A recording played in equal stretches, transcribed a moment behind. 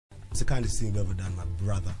It's the kindest thing you've ever done, my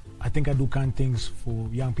brother. I think I do kind things for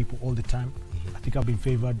young people all the time. I think I've been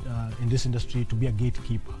favored in this industry to be a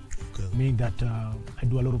gatekeeper, meaning that I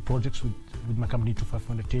do a lot of projects with my company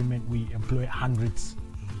 254 Entertainment. We employ hundreds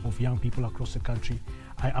of young people across the country.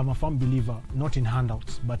 I'm a firm believer, not in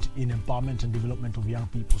handouts, but in empowerment and development of young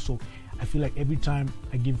people. So I feel like every time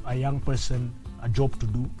I give a young person a job to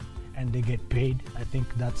do and they get paid, I think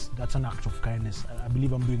that's an act of kindness. I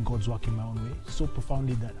believe I'm doing God's work in my own way, so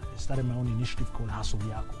profoundly that I started my own initiative called Hustle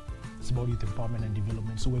Yako. It's about youth empowerment and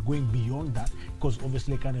development. So we're going beyond that, because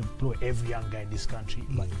obviously I can't employ every young guy in this country,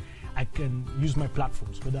 but I can use my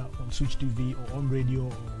platforms, whether on Switch TV or on radio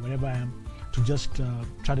or wherever I am, to just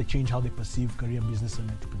try to change how they perceive career, business, and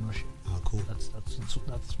entrepreneurship. Cool.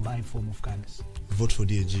 That's my form of kindness. Vote for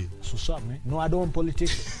DNG. So sorry, man. No, I don't want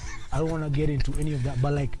politics. I don't want to get into any of that.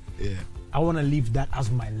 But like, I want to leave that as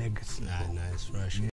my legacy. Nice, fresh.